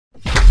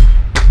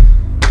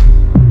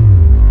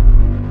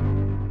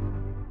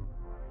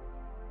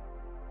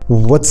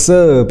What's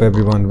up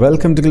everyone,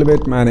 welcome to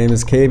kilObit. My name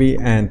is KB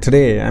and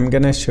today I'm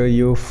gonna show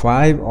you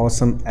 5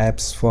 awesome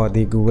apps for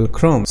the Google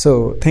Chrome.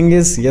 So thing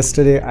is,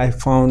 yesterday I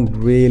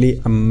found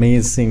really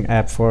amazing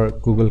app for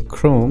Google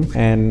Chrome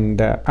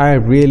and I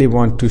really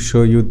want to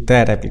show you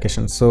that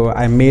application. So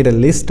I made a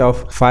list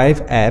of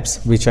 5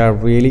 apps which are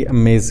really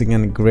amazing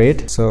and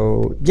great.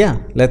 So yeah,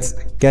 let's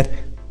get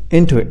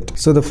into it.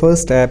 So the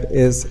first app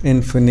is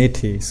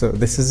Infinity. So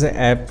this is an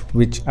app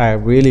which I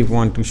really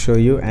want to show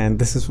you, and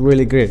this is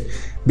really great.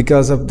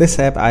 Because of this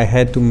app I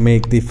had to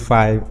make the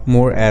 5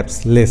 more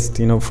apps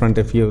list front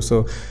of you.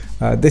 So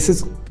this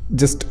is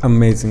just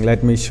amazing.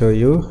 Let me show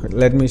you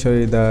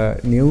the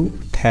new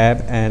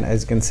tab, and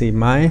as you can see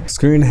my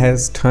screen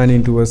has turned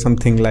into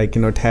something like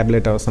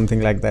tablet or something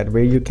like that,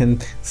 where you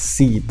can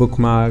see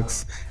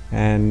bookmarks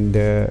and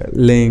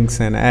links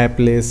and app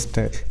list,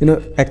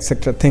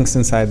 etc. things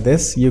inside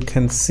this. You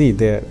can see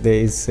there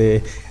is a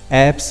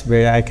apps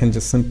where I can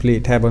just simply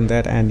tap on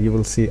that and you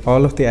will see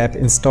all of the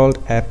installed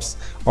apps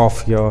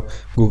of your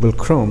Google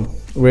Chrome.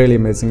 Really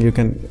amazing. You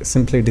can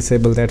simply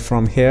disable that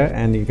from here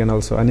and you can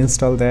also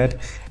uninstall that.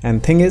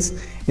 And thing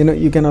is,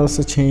 you can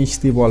also change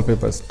the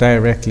wallpapers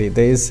directly.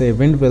 There is a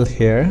wind wheel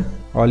here.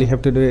 All you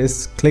have to do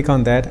is click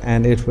on that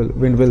and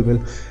wind wheel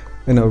will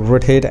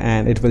rotate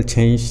and it will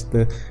change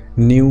the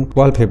new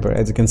wallpaper.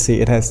 As you can see,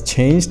 it has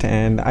changed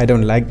and I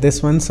don't like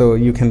this one, so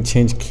you can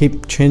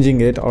keep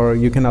changing it, or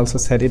you can also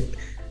set it.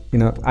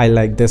 I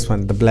like this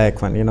one, the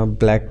black one.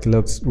 Black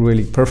looks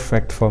really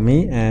perfect for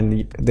me.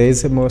 And there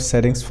is more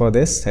settings for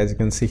this, as you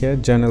can see here,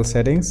 general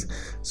settings.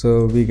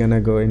 So we're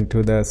gonna go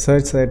into the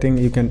search setting.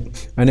 You can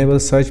enable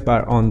search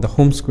bar on the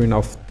home screen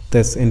of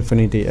this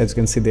Infinity. As you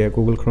can see there,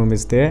 Google Chrome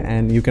is there,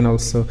 and you can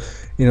also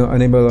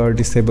enable or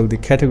disable the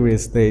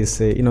categories. They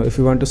say if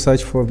you want to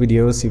search for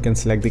videos, you can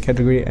select the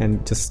category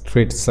and just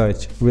straight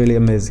search. Really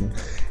amazing.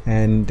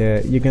 And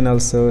you can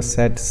also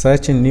set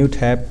search in new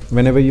tab.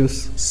 Whenever you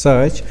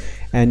search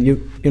and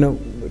you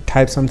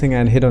type something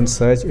and hit on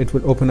search, it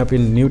will open up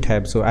in new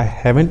tab. So I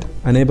haven't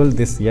enabled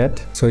this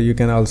yet, so you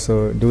can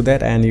also do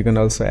that. And you can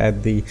also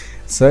add the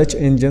search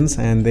engines,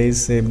 and they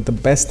say the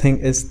best thing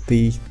is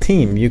the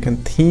theme. You can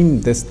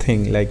theme this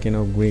thing like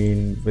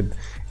green with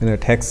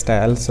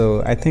textile.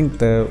 So I think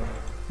the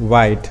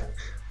white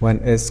one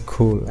is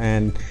cool.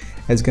 And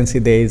as you can see,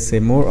 there is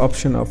a more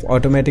option of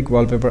automatic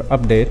wallpaper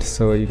update.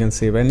 So you can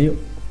see when you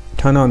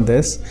turn on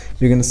this,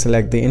 you can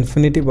select the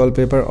Infinity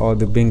wallpaper or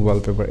the Bing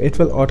wallpaper. It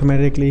will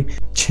automatically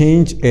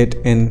change it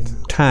in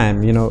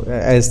time.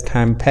 As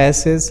time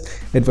passes,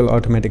 it will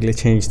automatically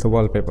change the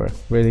wallpaper.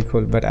 Really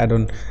cool. But I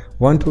don't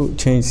want to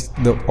change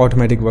the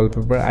automatic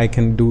wallpaper. I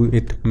can do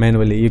it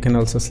manually. You can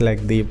also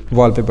select the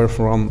wallpaper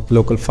from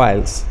local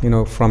files,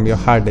 from your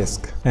hard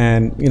disk.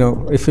 And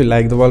if you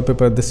like the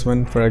wallpaper, this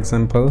one for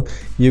example,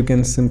 you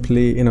can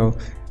simply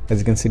as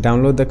you can see,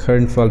 download the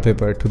current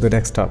wallpaper to the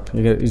desktop.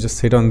 You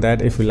just hit on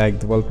that if you like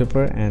the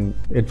wallpaper, and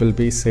it will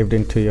be saved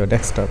into your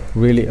desktop.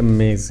 Really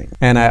amazing.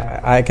 And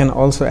I can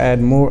also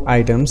add more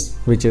items,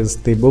 which is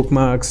the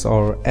bookmarks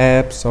or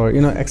apps or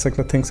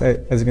etc. things.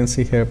 As you can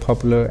see here,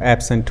 popular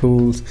apps and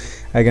tools.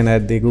 I can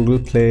add the Google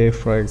Play,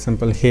 for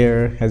example.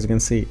 Here, as you can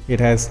see, it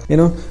has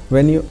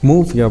when you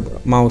move your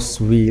mouse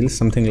wheel,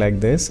 something like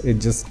this, it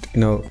just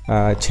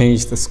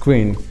change the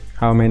screen.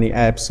 How many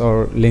apps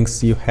or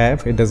links you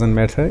have, it doesn't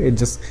matter. It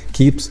just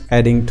keeps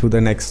adding to the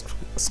next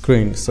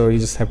screen. So you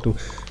just have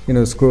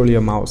to scroll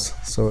your mouse,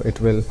 so it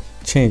will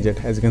change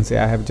it. As you can see,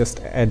 I have just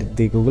added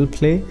the Google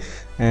Play,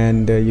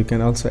 and you can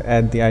also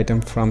add the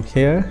item from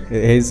here.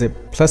 There is a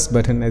plus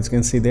button, as you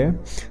can see there,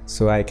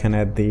 so I can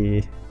add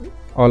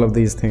all of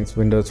these things,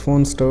 Windows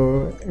Phone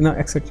Store,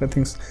 etc.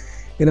 things.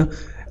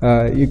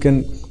 You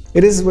can.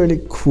 It is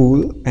really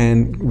cool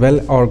and well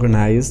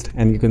organized,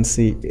 and you can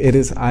see it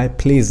is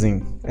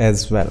eye-pleasing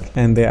as well.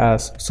 And there are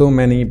so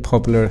many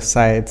popular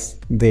sites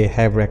they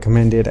have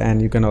recommended,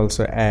 and you can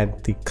also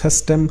add the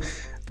custom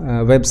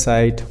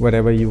website,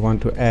 whatever you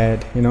want to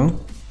add.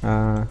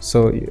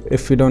 So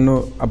if you don't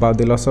know about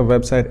the lots of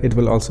website, it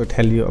will also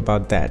tell you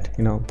about that,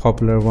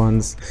 popular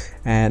ones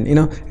and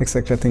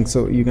etc. things.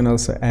 So you can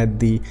also add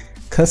the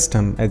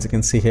custom. As you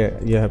can see here,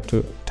 you have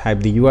to type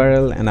the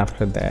URL and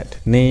after that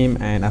name,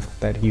 and after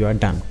that you are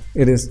done.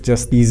 It is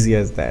just easy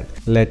as that.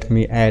 Let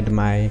me add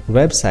my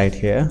website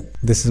here.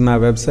 This is my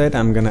website.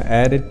 I'm gonna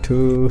add it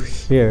to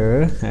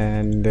here,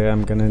 and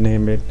I'm gonna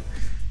name it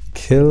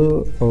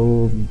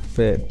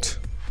kilObit,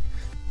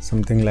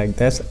 something like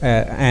that.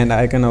 And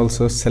I can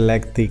also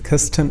select the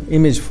custom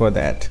image for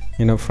that,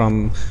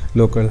 from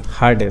local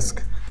hard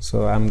disk.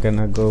 So I'm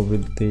gonna go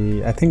with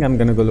I think I'm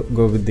gonna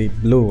go with the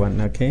blue one.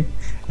 Okay,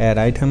 add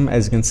item.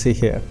 As you can see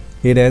here,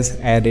 it has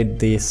added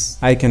this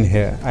icon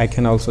here. I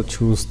can also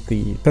choose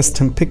the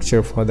custom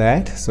picture for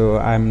that. So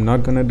I'm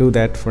not gonna do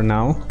that for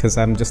now because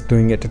I'm just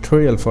doing a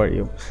tutorial for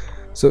you.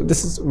 So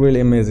this is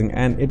really amazing,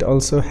 and it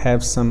also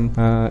have some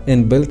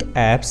inbuilt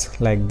apps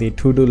like the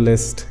to-do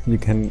list. You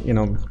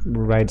can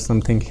write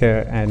something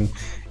here, and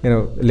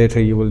later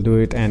you will do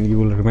it and you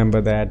will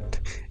remember that,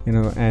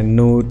 and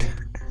note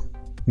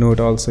note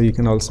also. You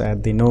can also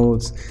add the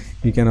notes.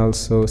 You can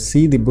also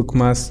see the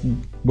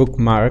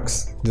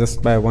bookmarks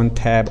just by one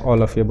tab.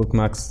 All of your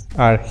bookmarks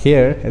are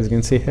here, as you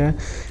can see here,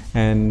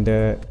 and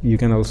you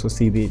can also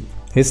see the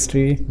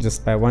history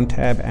just by one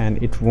tab,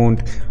 and it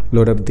won't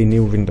load up the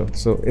new window.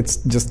 So it's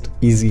just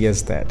easy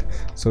as that.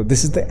 So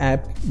this is the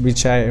app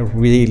which I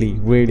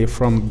really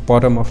from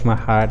bottom of my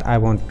heart I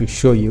want to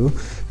show you.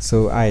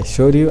 So I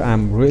showed you.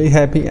 I'm really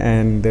happy,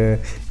 and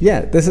yeah,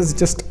 this is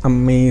just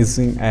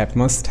amazing app,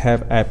 must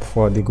have app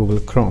for the Google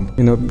Chrome.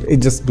 You know, it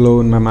just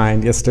blew my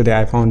mind. Yesterday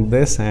I found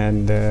this,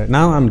 and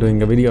now I'm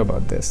doing a video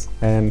about this,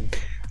 and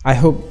I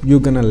hope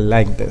you're gonna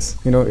like this.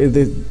 You know,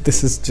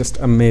 this is just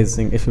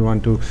amazing. If you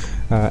want to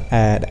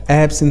add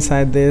apps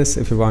inside this,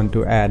 if you want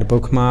to add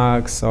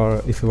bookmarks,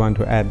 or if you want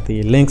to add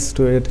the links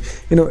to it,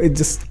 you know, it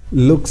just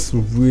looks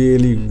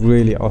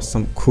really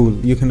awesome, cool.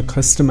 You can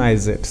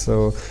customize it.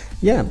 So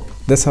yeah,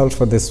 that's all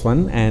for this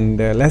one, and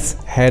let's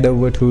head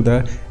over to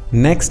the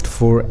next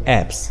 4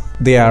 apps.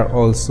 They are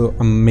also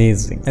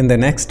amazing. And the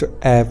next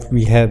app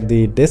we have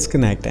the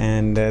Disconnect,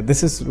 and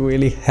this is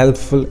really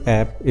helpful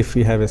app if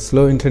you have a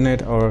slow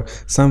internet or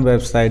some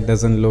website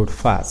doesn't load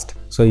fast.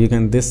 So you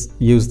can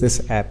use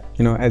this app.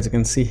 You know, as you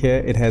can see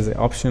here, it has the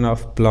option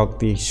of block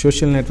the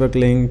social network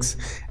links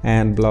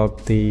and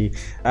block the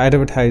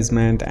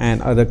advertisement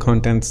and other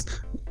contents,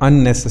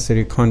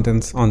 unnecessary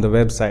contents on the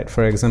website.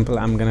 For example,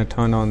 I'm gonna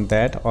turn on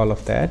that, all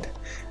of that,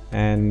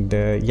 and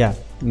yeah,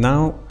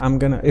 now I'm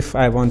gonna, if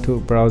I want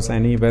to browse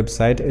any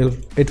website,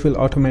 it will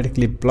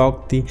automatically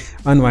block the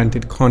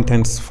unwanted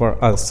contents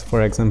for us,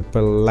 for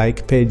example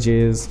like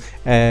pages,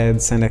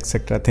 ads, and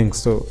etc things,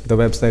 so the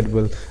website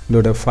will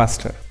load up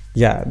faster.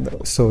 Yeah,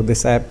 so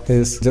this app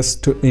is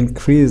just to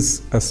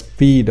increase a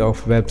speed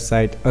of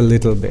website a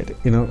little bit.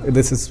 You know,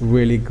 this is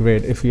really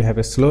great if you have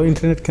a slow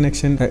internet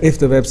connection, if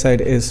the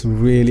website is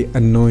really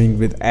annoying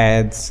with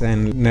ads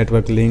and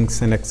network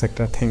links and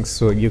etc things.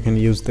 So you can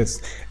use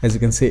this. As you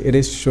can see, it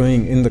is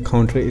showing in the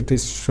counter, it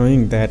is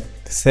showing that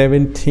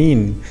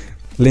 17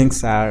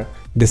 links are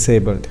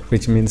disabled,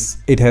 which means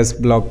it has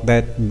blocked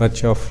that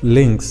much of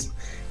links.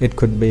 It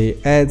could be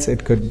ads,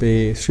 it could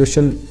be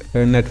social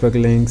network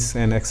links,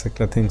 and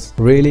etc things.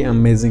 Really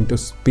amazing to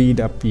speed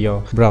up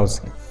your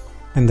browsing.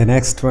 And the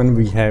next one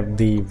we have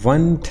the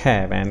One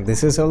Tab, and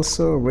this is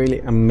also a really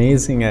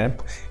amazing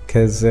app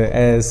because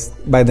as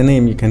by the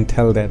name you can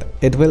tell that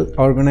it will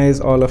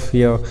organize all of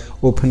your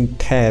open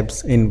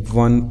tabs in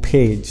one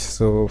page.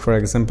 So for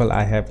example,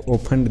 I have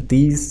opened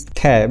these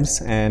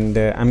tabs, and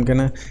I'm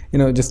gonna, you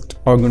know, just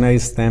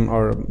organize them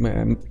or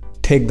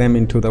take them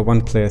into the one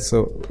place.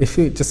 So if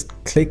you just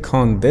click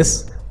on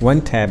this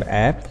One Tab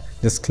app,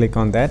 just click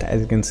on that,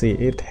 as you can see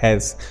it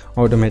has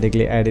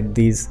automatically added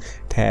these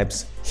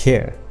tabs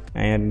here,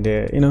 and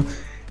you know,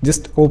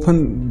 just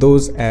open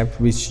those apps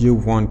which you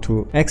want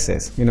to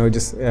access. You know,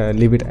 just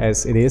leave it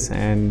as it is,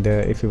 and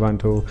if you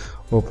want to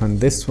open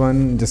this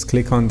one, just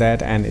click on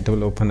that and it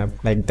will open up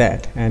like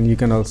that. And you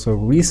can also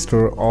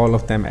restore all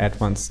of them at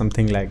once,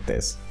 something like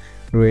this.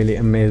 Really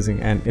amazing.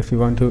 And if you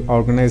want to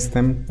organize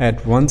them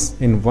at once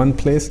in one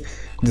place,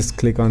 just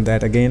click on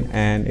that again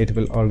and it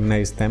will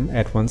organize them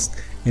at once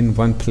in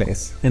one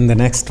place. In the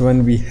next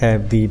one we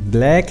have the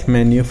black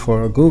menu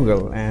for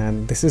Google,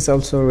 and this is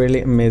also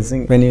really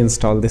amazing. When you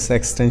install this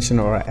extension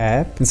or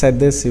app, inside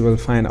this you will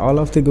find all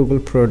of the Google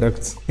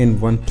products in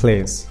one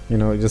place. You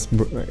know, just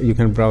you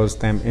can browse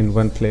them in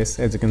one place.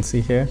 As you can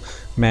see here,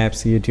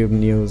 Maps, YouTube,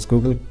 News,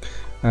 Google,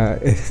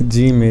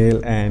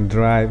 Gmail, and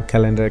Drive,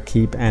 Calendar,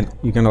 Keep, and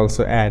you can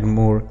also add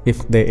more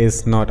if there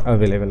is not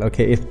available.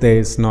 Okay, if there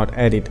is not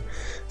added.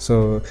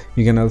 So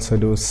you can also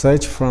do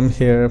search from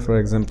here. For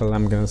example,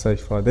 I'm gonna search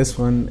for this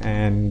one,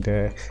 and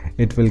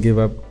it will give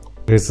a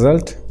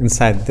result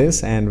inside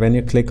this, and when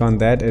you click on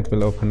that it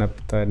will open up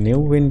the new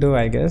window,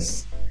 I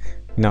guess.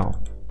 No,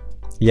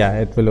 yeah,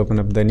 it will open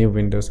up the new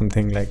window,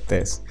 something like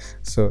this.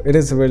 So it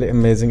is really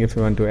amazing if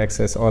you want to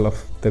access all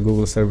of the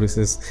Google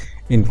services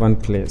in one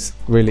place.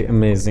 Really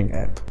amazing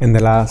app. And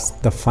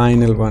the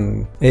final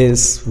one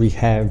is we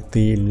have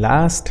the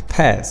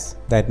LastPass.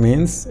 That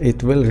means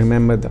it will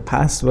remember the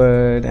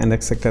password and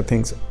etc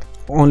things.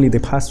 Only the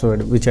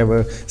password,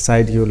 whichever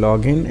site you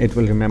log in, it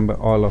will remember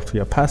all of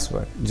your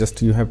password.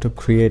 Just you have to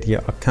create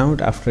your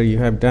account. After you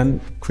have done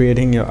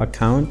creating your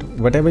account,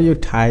 whatever you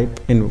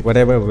type in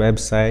whatever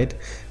website,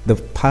 the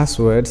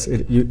passwords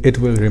it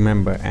will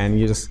remember, and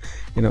you just,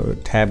 you know,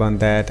 tab on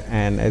that,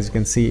 and as you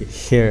can see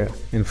here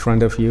in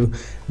front of you,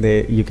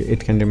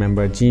 it can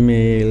remember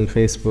Gmail,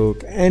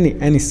 Facebook,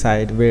 any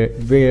site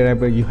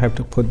wherever you have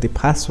to put the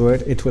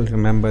password, it will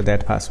remember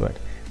that password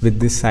with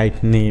the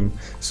site name.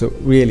 So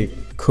really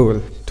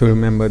cool to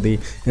remember the,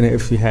 you know,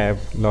 if you have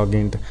logged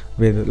in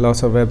with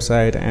lots of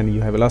website and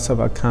you have lots of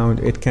account,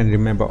 it can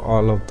remember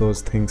all of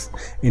those things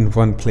in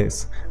one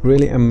place.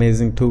 Really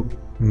amazing to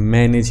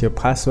manage your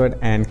password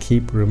and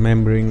keep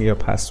remembering your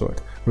password.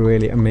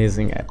 really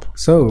amazing app.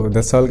 So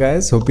that's all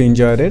guys, hope you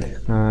enjoyed it.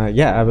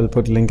 Yeah, I will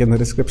put link in the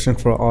description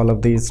for all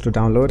of these to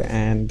download,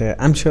 and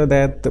I'm sure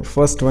that the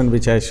first one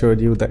which I showed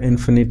you, the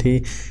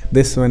Infinity,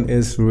 this one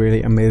is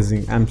really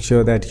amazing. I'm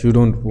sure that you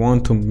don't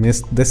want to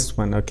miss this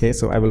one. Okay,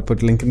 so I will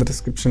put link in the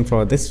description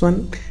for this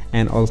one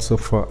and also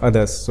for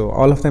others. So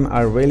all of them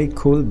are really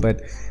cool,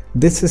 but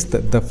this is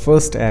the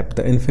first app,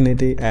 the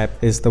Infinity app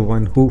is the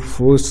one who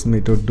forced me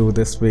to do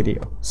this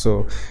video.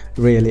 So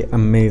really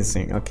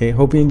amazing. Okay,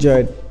 hope you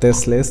enjoyed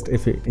this list.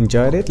 If you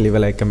enjoyed it, leave a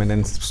like, comment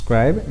and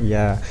subscribe.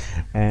 Yeah,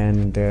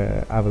 and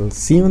I will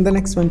see you in the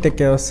next one. Take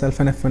care of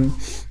yourself and have fun.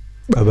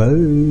 Bye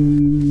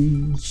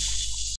bye.